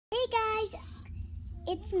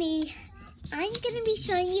it's me. I'm going to be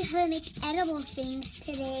showing you how to make edible things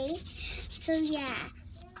today. So yeah,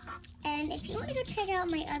 and if you want to go check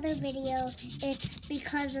out my other video, it's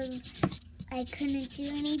because of I couldn't do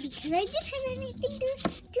any because I didn't have anything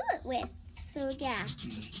to do it with. So yeah,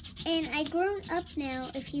 and I grown up now.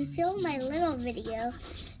 If you saw my little video,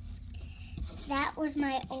 that was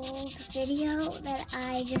my old video that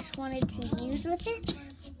I just wanted to use with it.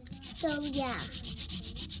 So yeah,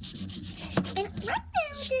 and right now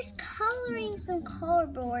I'm just coloring some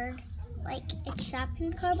cardboard, like it's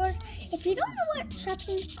shopping cardboard. If you don't know what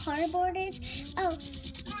shopping cardboard is, oh,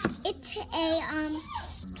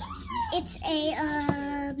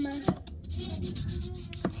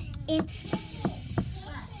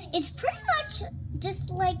 it's pretty much just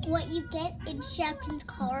like what you get in Shopkins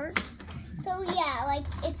cards. So yeah, like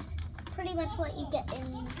it's pretty much what you get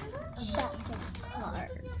in Shopkins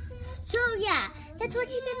cards. So yeah, that's what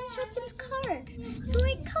you get in Shopkins cards. So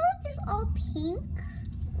I colored this all pink,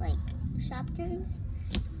 like Shopkins.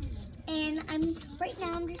 And right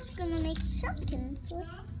now I'm just gonna make Shopkins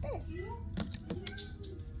like this.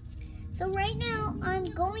 So right now I'm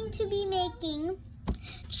going to be making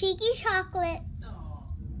cheeky chocolate.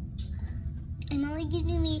 I'm only going to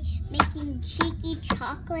be making cheeky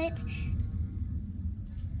chocolate.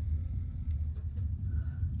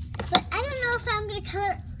 But I don't know if I'm going to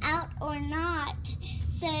color out or not.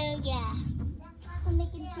 So yeah, I'm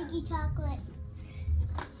making cheeky chocolate.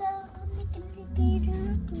 So I'm making cheeky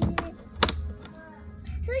chocolate.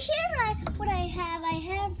 So here's what I have. I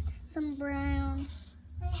have some brown.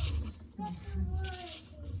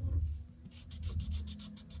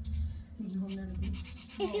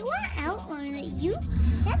 If you want to outline it,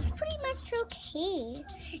 that's pretty much okay.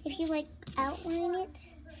 If you like outline it,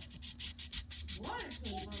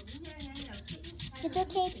 it's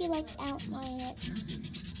okay if you like outline it.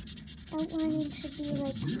 Outlining should be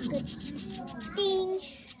like a good thing.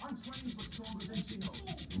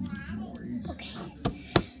 Okay.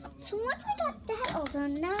 So once I got that all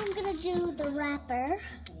done, now I'm gonna do the wrapper.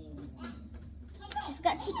 I've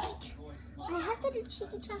got cheeky. I have to do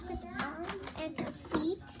cheeky chocolate's arm and her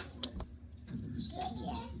feet. So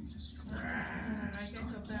yeah.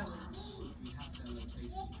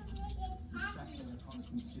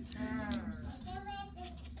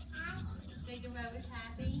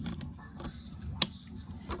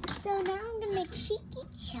 So now I'm gonna make cheeky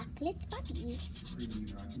chocolate's body.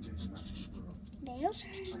 There's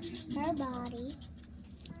her body.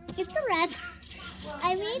 It's the wrapper.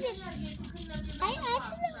 I made it. I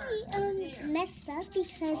accidentally messed up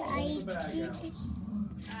because I did.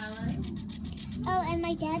 Oh, and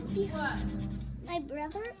my my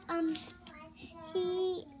brother,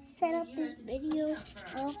 he set up this video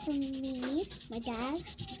all for me, my dad.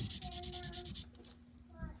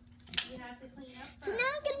 So now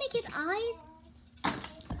I'm gonna make his eyes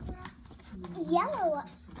yellow.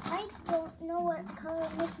 I don't know what color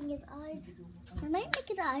I'm making his eyes. I might make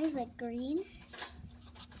his eyes like green.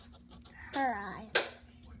 Her eyes.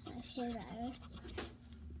 His eyes.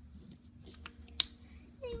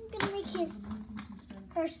 Then I'm gonna make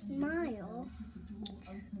her smile.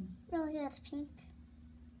 Really, that's pink.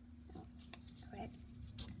 Oh, it's red.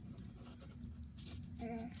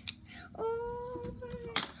 Oh.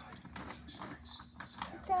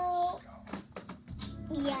 So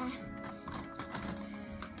yeah.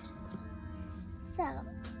 So.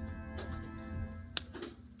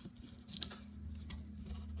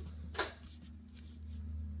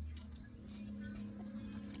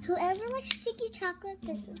 Whoever likes cheeky chocolate,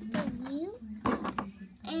 this is for you.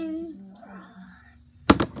 And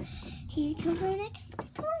here you come for the next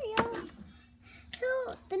tutorial. So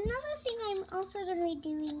another thing I'm also going to be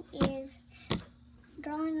doing is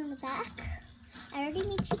drawing on the back. I already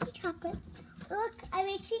made cheeky chocolate. Look, I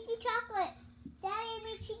made cheeky chocolate. Daddy, I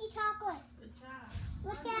made cheeky chocolate. Good job.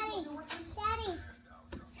 Look, Daddy. Daddy.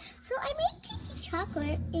 So I made cheeky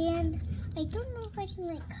chocolate, and I don't know if I can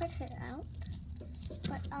like cut her out.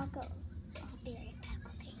 But I'll be right back,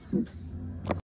 okay?